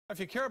If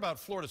you care about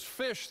Florida's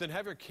fish, then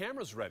have your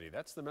cameras ready.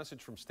 That's the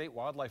message from state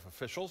wildlife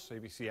officials.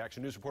 ABC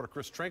Action News reporter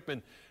Chris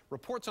Trankman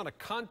reports on a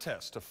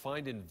contest to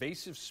find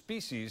invasive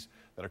species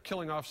that are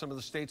killing off some of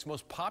the state's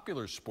most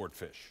popular sport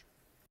fish.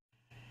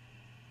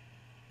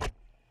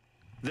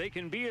 They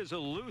can be as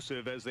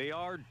elusive as they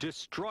are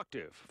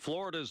destructive.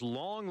 Florida's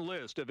long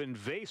list of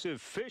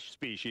invasive fish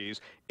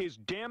species is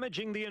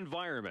damaging the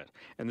environment,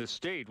 and the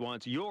state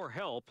wants your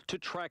help to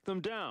track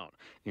them down,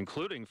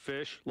 including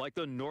fish like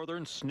the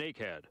northern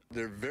snakehead.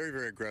 They're very,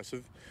 very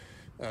aggressive.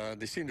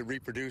 They seem to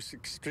reproduce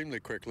extremely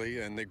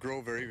quickly, and they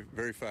grow very,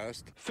 very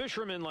fast.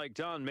 Fishermen like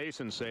Don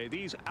Mason say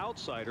these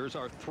outsiders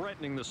are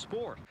threatening the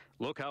sport.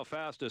 Look how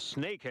fast a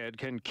snakehead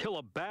can kill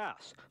a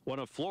bass, one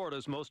of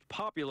Florida's most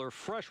popular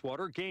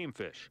freshwater game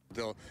fish.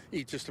 They'll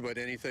eat just about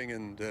anything,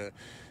 and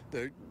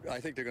I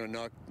think they're going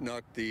to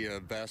knock the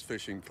bass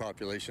fishing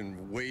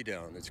population way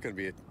down. It's going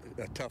to be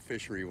a tough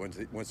fishery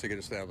once they get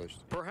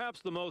established.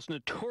 Perhaps the most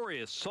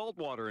notorious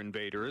saltwater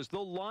invader is the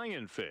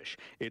lionfish.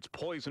 Its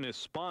poisonous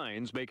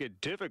spines make it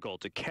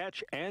difficult to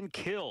catch and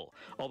kill,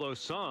 although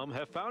some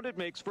have found it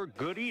makes for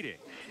good eating.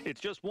 It's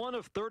just one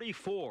of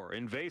 34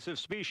 invasive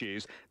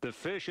species the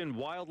Fish and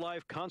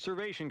Wildlife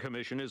Conservation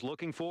Commission is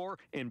looking for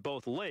in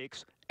both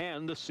lakes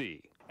and the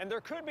sea. And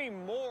there could be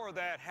more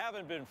that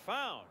haven't been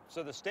found.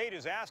 So the state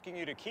is asking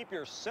you to keep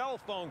your cell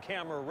phone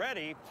camera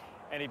ready.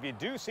 And if you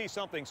do see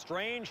something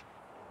strange,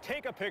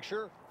 take a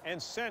picture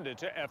and send it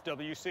to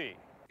FWC.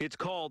 It's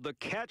called the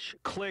Catch,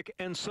 Click,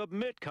 and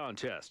Submit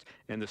contest,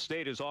 and the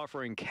state is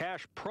offering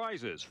cash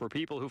prizes for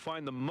people who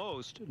find the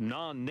most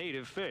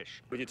non-native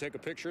fish. Would you take a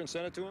picture and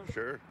send it to him?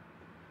 Sure,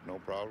 no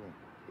problem.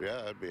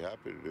 Yeah, I'd be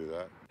happy to do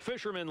that.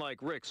 Fishermen like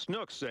Rick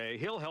Snook say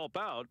he'll help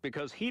out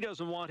because he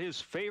doesn't want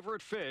his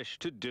favorite fish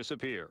to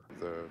disappear.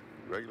 The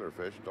regular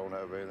fish don't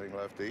have anything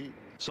left to eat.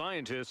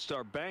 Scientists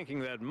are banking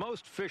that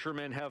most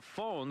fishermen have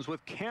phones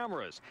with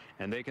cameras,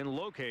 and they can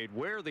locate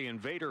where the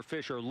invader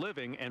fish are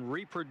living and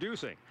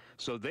reproducing,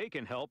 so they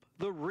can help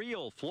the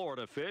real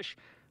Florida fish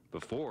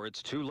before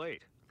it's too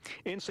late.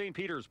 In St.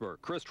 Petersburg,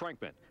 Chris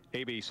Trankman,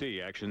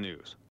 ABC Action News.